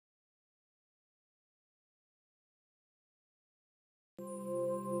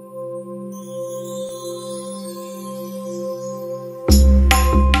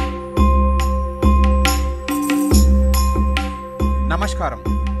నమస్కారం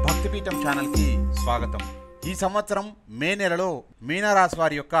భక్తి పీఠం ఛానల్ కి స్వాగతం। ఈ సంవత్సరం మే నెలలో మీనా రాశి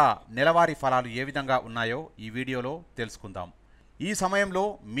వారి యొక్క నెలవారీ ఫలాలు ఏ విధంగా ఉన్నాయో ఈ వీడియోలో తెలుసుకుందాం। ఈ సమయంలో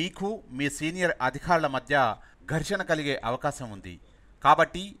మీకు మీ సీనియర్ అధికారుల మధ్య ఘర్షణ కలిగే అవకాశం ఉంది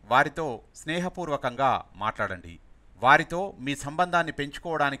కాబట్టి వారితో స్నేహపూర్వకంగా మాట్లాడండి। వారితో మీ సంబంధాన్ని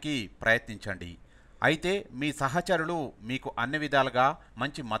పెంచుకోవడానికి ప్రయత్నించండి। అయితే మీ సహచరులు మీకు అన్ని విధాలుగా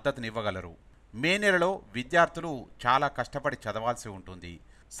మంచి మద్దతునివ్వగలరు। మే నెలలో విద్యార్థులు చాలా కష్టపడి చదవాల్సి ఉంటుంది।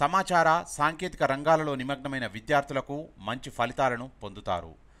 సమాచార సాంకేతిక రంగాలలో నిమగ్నమైన విద్యార్థులకు మంచి ఫలితాలను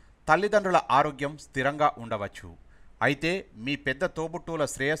పొందుతారు। తల్లిదండ్రుల ఆరోగ్యం స్థిరంగా ఉండవచ్చు। అయితే మీ పెద్ద తోబుట్టువుల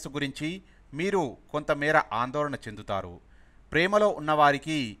శ్రేయస్సు గురించి మీరు కొంతమేర ఆందోళన చెందుతారు। ప్రేమలో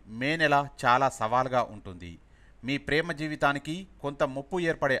ఉన్నవారికి మే నెల చాలా సవాలుగా ఉంటుంది। మీ ప్రేమ జీవితానికి కొంత ముప్పు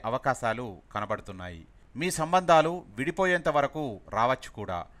ఏర్పడే అవకాశాలు కనబడుతున్నాయి। మీ సంబంధాలు విడిపోయేంత వరకు రావచ్చు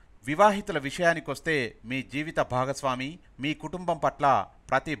కూడా। వివాహితుల విషయానికొస్తే మీ జీవిత భాగస్వామి మీ కుటుంబం పట్ల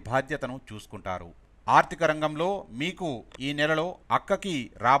ప్రతి బాధ్యతను చూసుకుంటారు। ఆర్థిక రంగంలో మీకు ఈ నెలలో అక్కకి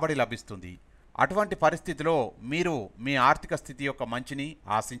రాబడి లభిస్తుంది। అటువంటి పరిస్థితిలో మీరు మీ ఆర్థిక స్థితి యొక్క మంచిని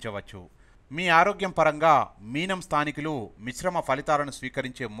ఆశించవచ్చు। మీ ఆరోగ్యం పరంగా మీనం స్థానికులు మిశ్రమ ఫలితాలను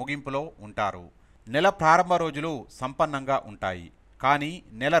స్వీకరించే ముగింపులో ఉంటారు। నెల ప్రారంభ రోజులు సంపన్నంగా ఉంటాయి కానీ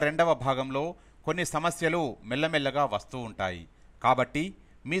నెల రెండవ భాగంలో కొన్ని సమస్యలు మెల్లమెల్లగా వస్తూ ఉంటాయి కాబట్టి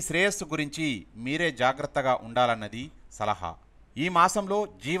మీ శ్రేయస్సు గురించి మీరే జాగ్రత్తగా ఉండాలన్నది సలహా। ఈ మాసంలో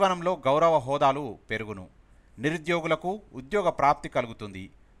జీవనంలో గౌరవ హోదాలు పెరుగును। నిరుద్యోగులకు ఉద్యోగ ప్రాప్తి కలుగుతుంది।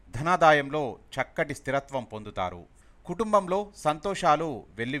 ధనాదాయంలో చక్కటి స్థిరత్వం పొందుతారు। కుటుంబంలో సంతోషాలు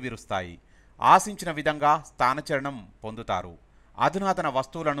వెల్లివిరుస్తాయి। ఆశించిన విధంగా స్థానచలనం పొందుతారు। అధునాతన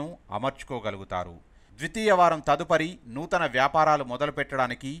వస్తువులను అమర్చుకోగలుగుతారు। ద్వితీయ వారం తదుపరి నూతన వ్యాపారాలు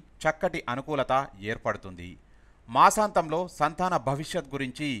మొదలుపెట్టడానికి చక్కటి అనుకూలత ఏర్పడుతుంది। మాసాంతంలో సంతాన భవిష్యత్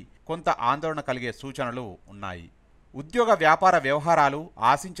గురించి కొంత ఆందోళన కలిగే సూచనలు ఉన్నాయి। ఉద్యోగ వ్యాపార వ్యవహారాలు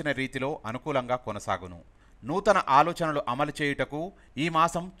ఆశించిన రీతిలో అనుకూలంగా కొనసాగును। నూతన ఆలోచనలు అమలు చేయుటకు ఈ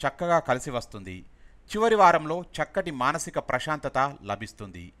మాసం చక్కగా కలిసి వస్తుంది। చివరి వారంలో చక్కటి మానసిక ప్రశాంతత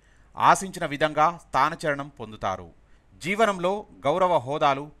లభిస్తుంది। ఆశించిన విధంగా స్థానచలనం పొందుతారు। జీవనంలో గౌరవ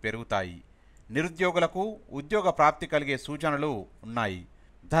హోదాలు పెరుగుతాయి। నిరుద్యోగులకు ఉద్యోగ ప్రాప్తి కలిగే సూచనలు ఉన్నాయి।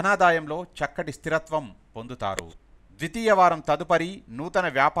 ధనాదాయంలో చక్కటి స్థిరత్వం పొందుతారు। ద్వితీయ వారం తదుపరి నూతన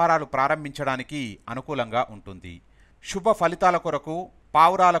వ్యాపారాలు ప్రారంభించడానికి అనుకూలంగా ఉంటుంది। శుభ ఫలితాల కొరకు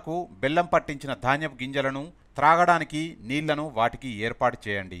పావురాలకు బెల్లం పట్టించిన ధాన్యపు గింజలను త్రాగడానికి నీళ్లను వాటికి ఏర్పాటు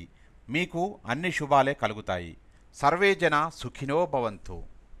చేయండి। మీకు అన్ని శుభాలే కలుగుతాయి। సర్వే జన సుఖినో భవంతు।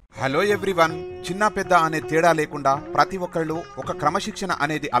 హలో ఎవ్రీవన్, చిన్న పెద్ద అనే తేడా లేకుండా ప్రతి ఒక్కళ్ళు ఒక క్రమశిక్షణ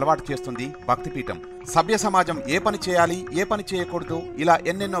అనేది అలవాటు చేస్తుంది భక్తిపీఠం। సభ్య సమాజం ఏ పని చేయాలి ఏ పని చేయకూడదు ఇలా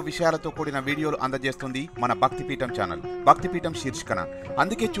ఎన్నెన్నో విషయాలతో కూడిన వీడియోలు అందజేస్తుంది మన భక్తిపీఠం ఛానల్ భక్తిపీఠం శీర్షికన।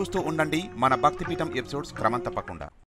 అందుకే చూస్తూ ఉండండి మన భక్తిపీఠం ఎపిసోడ్స్ క్రమం తప్పకుండా।